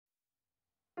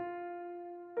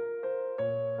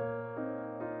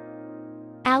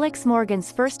Alex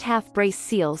Morgan's first half brace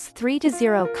seals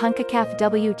 3-0 Concacaf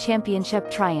W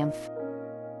Championship triumph.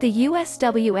 The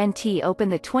USWNT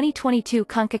opened the 2022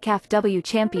 Concacaf W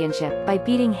Championship by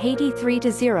beating Haiti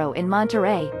 3-0 in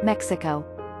Monterrey, Mexico.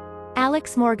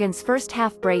 Alex Morgan's first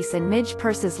half brace and Midge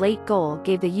Purce's late goal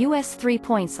gave the US 3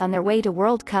 points on their way to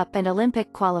World Cup and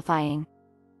Olympic qualifying.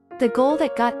 The goal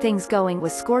that got things going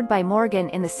was scored by Morgan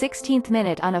in the 16th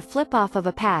minute on a flip-off of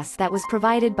a pass that was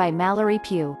provided by Mallory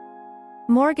Pugh.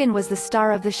 Morgan was the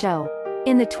star of the show.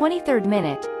 In the 23rd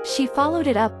minute, she followed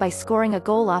it up by scoring a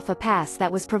goal off a pass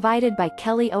that was provided by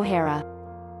Kelley O'Hara.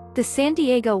 The San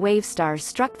Diego Wave Stars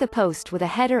struck the post with a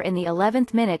header in the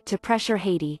 11th minute to pressure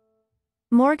Haiti.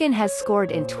 Morgan has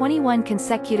scored in 21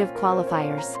 consecutive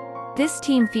qualifiers. This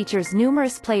team features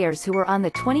numerous players who were on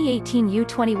the 2018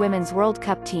 U20 Women's World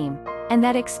Cup team, and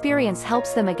that experience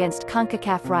helps them against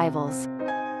CONCACAF rivals.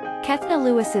 Kethna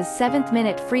Lewis's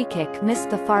 7th-minute free kick missed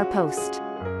the far post.